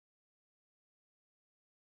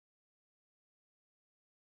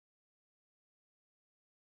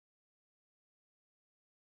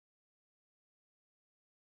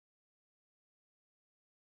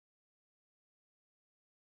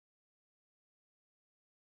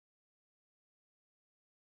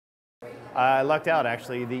I lucked out,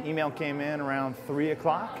 actually. The email came in around 3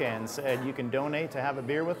 o'clock and said you can donate to have a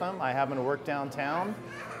beer with them. I happen to work downtown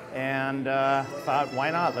and thought, why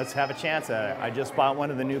not? Let's have a chance at it. I just bought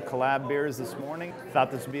one of the new collab beers this morning. Thought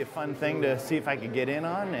this would be a fun thing to see if I could get in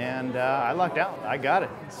on, and I lucked out. I got it.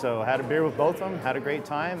 So had a beer with both of them, had a great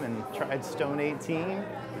time, and tried Stone 18,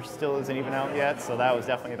 which still isn't even out yet, so that was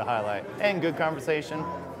definitely the highlight. And good conversation.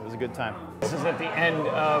 It was a good time. This is at the end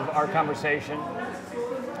of our conversation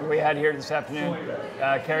we had here this afternoon.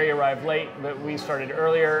 Keri arrived late, but we started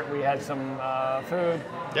earlier. We had some food,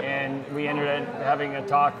 yep. And we ended up having a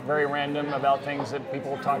talk, very random, about things that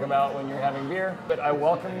people talk about when you're having beer. But I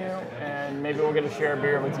welcome you, and maybe we'll get to share a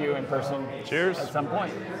beer with you in person. Cheers. At some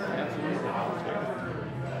point.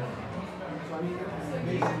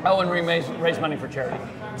 Oh, and we raise money for charity.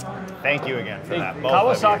 Thank you again for that. Both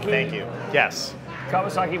Kawasaki. of you. Thank you. Yes.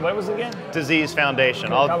 Kawasaki, what was it again? Disease Foundation.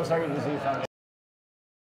 Kawasaki Disease Foundation.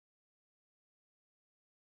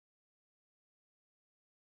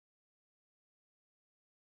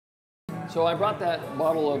 So I brought that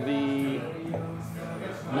bottle of the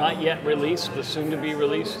not yet released, the soon to be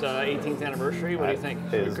released 18th anniversary. What do you think?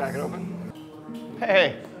 Should we crack it open?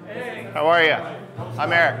 Hey. How are you?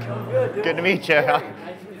 I'm Eric. Good. Good to meet you. Nice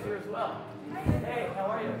to meet you as well. Hey, how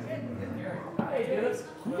are you? Hey, dudes.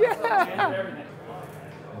 Yeah.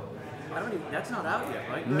 That's not out yet,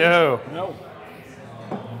 right? No. No.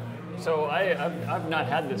 So I've not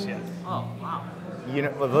had this yet. Oh, wow. You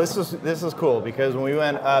know, well, this is cool because when we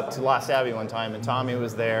went up to Lost Abbey one time and Tommy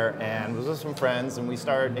was there and was with some friends and we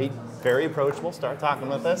started, very approachable, started talking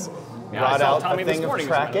with us, brought out a thing of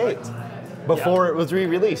Track 8 before it was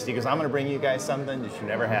re-released. He goes, I'm going to bring you guys something that you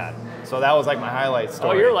never had. So that was like my highlight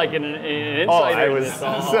story. Oh, you're like an insider. Oh, I was,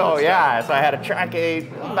 so yeah, so I had a Track 8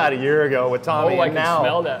 about a year ago with Tommy. Oh, I and can now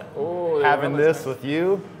smell that. Oh, having this with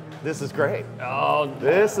you, this is great. Oh,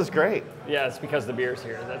 this is great. Yeah, it's because the beer's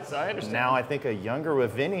here. I understand. Now I think a younger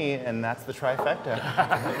with Vinny, and that's the trifecta.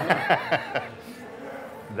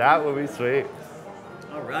 That would be sweet.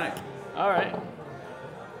 All right. All right.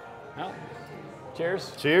 Well,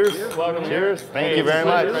 cheers. Cheers. Welcome. Cheers. Here. Thank you very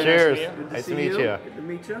much. Nice Cheers. Nice to meet you. Good to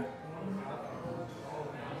meet you.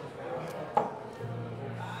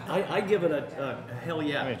 I give it a hell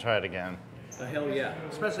yeah. Let me try it again. A hell yeah.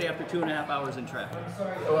 Especially after 2.5 hours in traffic.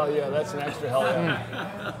 Well, yeah, that's an extra hell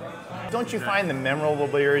yeah. Don't you find the memorable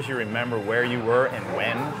beers you remember where you were and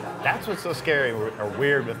when? That's what's so scary or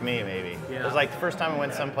weird with me, maybe. Yeah. It was like the first time I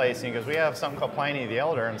went someplace and he goes, we have something called Pliny the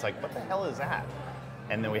Elder. And it's like, what the hell is that?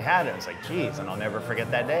 And then we had it. It's like, geez, and I'll never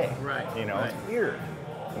forget that day. Right. You know, right. It's weird.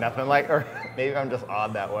 Nothing like, or maybe I'm just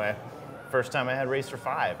odd that way. First time I had Racer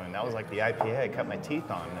 5, and that was like the IPA I cut my teeth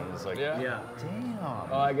on. And it was like, Yeah. damn.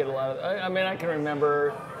 Oh, I get a lot of. I mean, I can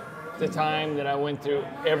remember the time that I went through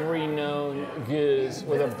every known giz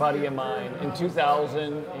with a buddy of mine in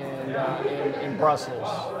 2000 in Brussels.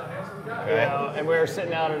 Okay. You know, and we were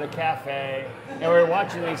sitting out in a cafe, and we were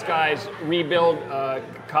watching these guys rebuild a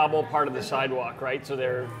cobble part of the sidewalk, right? So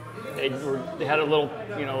they had a little,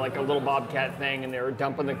 like a little bobcat thing, and they were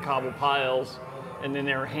dumping the cobble piles, and then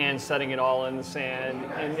they were hand setting it all in the sand,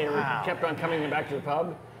 and they kept on coming back to the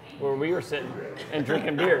pub where we were sitting and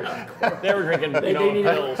drinking beers. They were drinking, They needed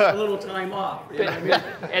pills. a little time off. You know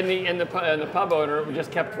what I mean? And the pub owner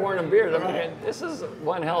just kept pouring them beers. I'm thinking, this is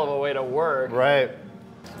one hell of a way to work. Right.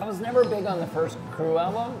 I was never big on the first Crew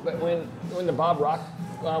album, but when the Bob Rock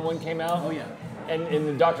one came out, Oh, yeah. and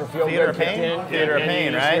the Dr. Feelgood Theater of kicked Pain? in, Theater of and Pain,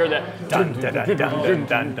 you just right? hear that, Dun, dun, dun, dun,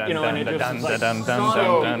 dun, dun, you know, and it dun, just dun, was like, dun, dun,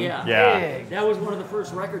 so dun, dun. yeah. Yeah. That was one of the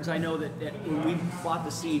first records I know that when we bought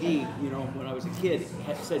the CD, when I was a kid,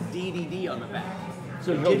 it said DDD on the back.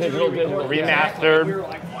 So Digital, remastered. We were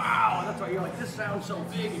like, wow, that's why you're like, this sounds so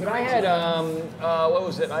big. But I had, what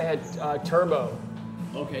was it? I had Turbo.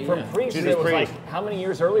 Okay, From yeah. Priest, Judas it was Priest. like, how many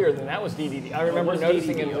years earlier than that was DDD? I remember was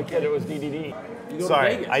noticing DDD, it as a kid, it was DDD. You go to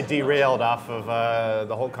Sorry, Vegas. I derailed off of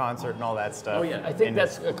the whole concert and all that stuff. Oh, yeah. I think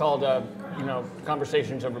that's called,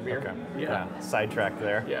 Conversations Over Beer. Okay. Yeah. Sidetracked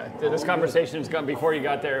there. Yeah, this conversation's gone before you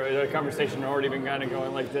got there. The conversation had already been kind of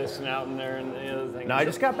going like this and out and there and the other thing. No, I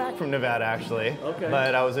just got back from Nevada actually. Okay.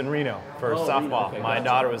 But I was in Reno for Oh, softball. Reno, okay, My gotcha.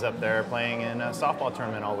 daughter was up there playing in a softball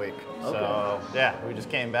tournament all week. So yeah, we just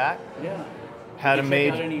came back. Yeah. Had a Did you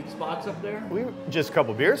check major. out any spots up there? Just a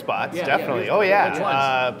couple beer spots, Yeah, definitely. yeah, Oh which yeah,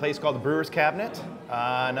 ones? A place called the Brewer's Cabinet.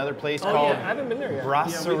 Another place Oh, called yeah. I haven't been there yet.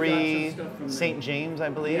 Brasserie some stuff from St. James, I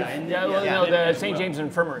believe. Yeah, and Yeah, well, yeah, no, I've been there the as St. well. James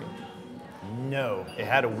Infirmary. No, it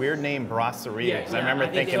had a weird name, Brasserie. Yeah, I remember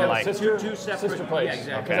think thinking it's like, two separate sister place. Yeah,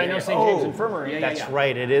 exactly. Because I know St. James Infirmary. that's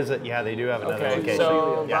right. It is. Yeah, they do have another Okay, location.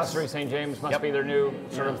 so Yes. Brasserie St. James must be their new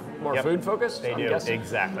sort of more food focused. They I'm do, guessing.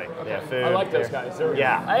 exactly. Okay. Yeah, food. I like those guys.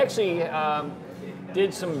 Yeah. I actually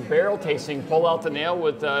did some barrel tasting, pull out the nail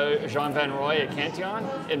with Jean Van Roy at Cantillon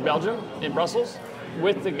in Belgium, in Brussels,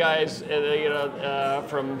 with the guys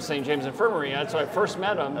from St. James Infirmary. That's when I first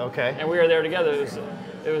met them. Okay. And we were there together.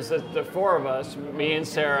 It was the four of us, me and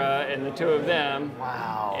Sarah, and the two of them.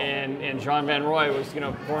 Wow. And Jean Van Roy was,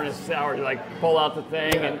 pouring his sour, like pull out the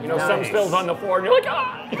thing, and some Nice. spills on the floor, and you're like,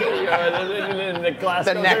 ah! And the glass.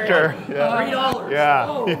 The goes nectar. there, $3. Yeah.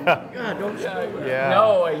 Oh, Yeah. God, don't spill that. Yeah.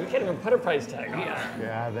 No, you can't even put a price tag on it.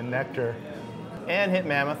 Yeah, the nectar. And hit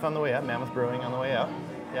Mammoth on the way up. Mammoth Brewing on the way up.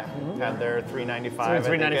 Yeah. Had their 395.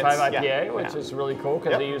 $3.95 IPA, yeah. which is really cool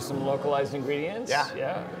because they use some localized ingredients.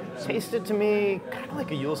 Yeah. Tasted to me kind of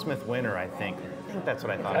like a Yule Smith Winter, I think. I think that's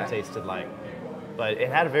what I thought it tasted like. But it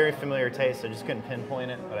had a very familiar taste. I just couldn't pinpoint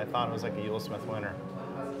it, but I thought it was like a Yule Smith Winter.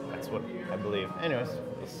 That's what I believe. Anyways,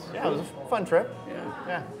 it was a fun trip.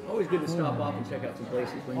 Yeah. Always good to stop off and check out some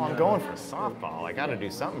places. Well, I'm going for softball. I got to do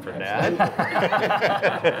something for Dad.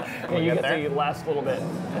 You get the last little bit.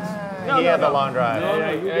 He had the long drive.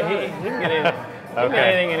 He can get anything.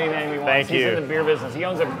 Okay. Anything he wants. Thank He's you. in the beer business. He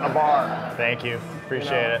owns a bar. Thank you.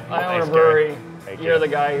 Appreciate it. I own Thanks, a brewery. Gary. Thank You're you. the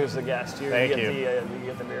guy who's the guest. You Thank get you. you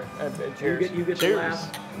get the beer. Cheers. You get the Cheers.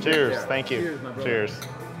 last. Cheers. There. Thank you. Cheers, my brother. Cheers.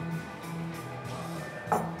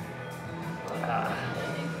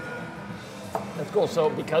 That's cool. So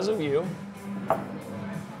because of you,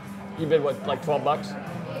 you bid what, like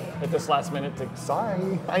 $12 at this last minute to.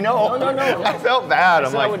 Sorry. I know. No. I felt bad.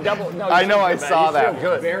 I'm So like, I would double. No, I you know. feel I bad. saw You that. feel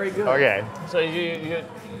good. Very good. Okay. So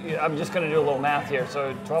I'm just going to do a little math here.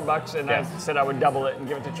 So $12, and Yes. I said I would double it and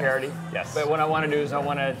give it to charity. Yes. But what I want to do is I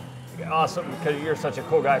want to, awesome, because you're such a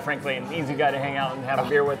cool guy, frankly, and easy guy to hang out and have a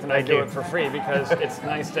beer with, and I thank do you. it for free because it's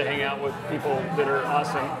nice to hang out with people that are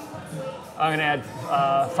awesome. I'm going to add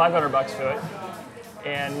 $500 to it.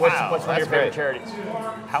 And what's Wow, one of your that's favorite great. charities?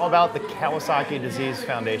 How about the Kawasaki Disease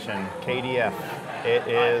Foundation, KDF? It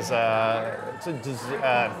is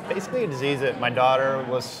basically a disease that my daughter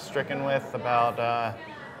was stricken with about,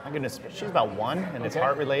 my goodness, she's about 1, and it's Okay.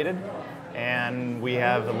 heart related. And we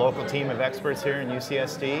have a local team of experts here in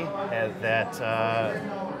UCSD that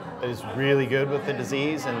is really good with the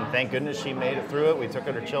disease, and thank goodness she made it through it. We took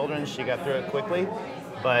her to Children's, she got through it quickly.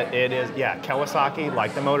 But it is, Kawasaki,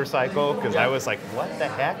 like the motorcycle, because I was like, what the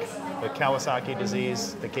heck? The Kawasaki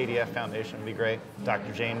disease, the KDF Foundation would be great.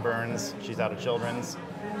 Dr. Jane Burns, she's out of Children's.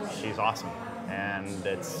 She's awesome. And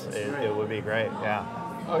it would be great, yeah.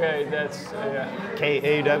 Okay, that's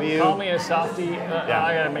KAW. call me a softie.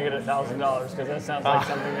 I gotta make it $1,000 because that sounds like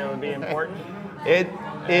something that would be important. It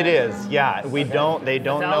is, yeah. They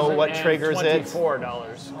don't know what triggers it.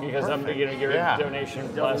 $1,024 because I'm going to give a donation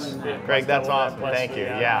plus. Greg, that's double that awesome. plus Thank the, you.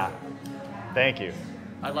 Yeah. Thank you.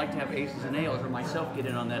 I'd like to have Aces and Ales or myself get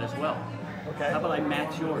in on that as well. Okay. How about I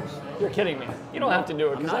match yours? You're kidding me. You don't have to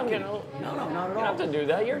do it because I'm getting. No, not at all. You don't have to do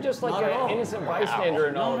that. You're just like Not at all. an innocent bystander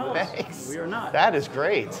in all No, of this. Thanks. We are not. That is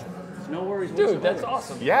great. No worries Dude, whatsoever. that's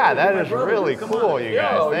awesome. Yeah, that my is brother, really come cool, on. you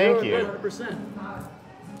guys. Yo, Thank you're you. 100%.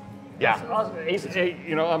 Yeah.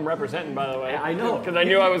 Awesome. I'm representing, by the way. I know. Because I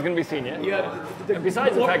knew I was going to be seeing you. Yeah. And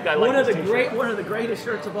besides the fact that I like one of this the t-shirt. one of the greatest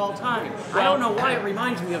shirts of all time. I don't know why it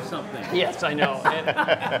reminds me of something. Yes, I know.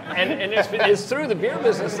 And it's through the beer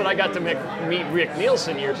business that I got to meet Rick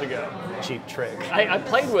Nielsen years ago. Cheap Trick. I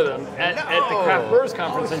played with him at the Craft Brewers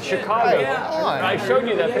Conference in Chicago. Yeah. I showed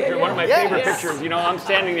you that picture, one of my favorite Yes. pictures. I'm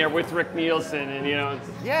standing there with Rick Nielsen, and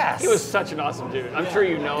Yes. he was such an awesome dude. I'm sure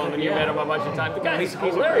you know him, and you met him a bunch of times. The guy's He's a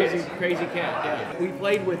hilarious. crazy cat. Yeah. We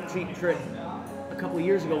played with Cheap Trick a couple of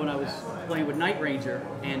years ago when I was playing with Night Ranger,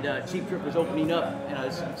 and Cheap Trick was opening up, and I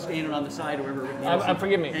was standing on the side. I remember Rick Nielsen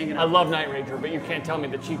Forgive me. hanging I out. love Night Ranger, but you can't tell me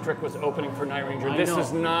that Cheap Trick was opening for Night Ranger. I This know.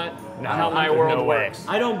 is not how my world no way. works.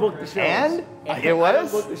 I don't book the shows. And? I It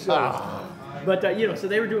was? don't book the shows. But so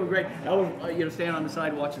they were doing great. I was standing on the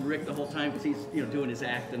side watching Rick the whole time because he's doing his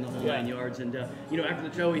act and the whole 9 yards. And after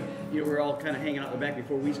the show, we were all kind of hanging out in the back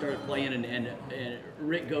before we started playing. And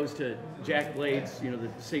Rick goes to Jack Blades, the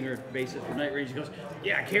singer bassist for Night Ranger. He goes,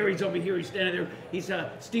 "Yeah, Kerry's over here. He's standing there. He's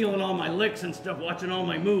stealing all my licks and stuff, watching all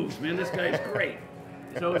my moves. Man, this guy's great."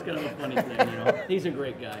 So it's kind of a funny thing, He's a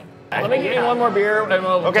great guy. Let me get you one more beer, and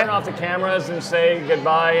we'll Okay. turn off the cameras and say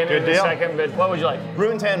goodbye in Good a deal. second. But what would you like?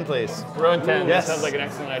 Bruin 10, please. Bruin 10. Yes. That sounds like an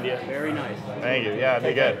excellent idea. Very nice. Thank you. Yeah, it'd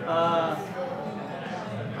be good. I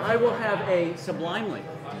will have a Sublimely.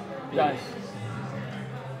 Done.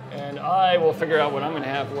 And I will figure out what I'm going to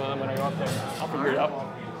have when I'm going to go up there. I'll figure it out.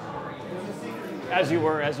 As you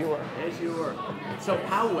were. As you were. So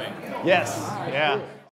Poway. Yes, yeah.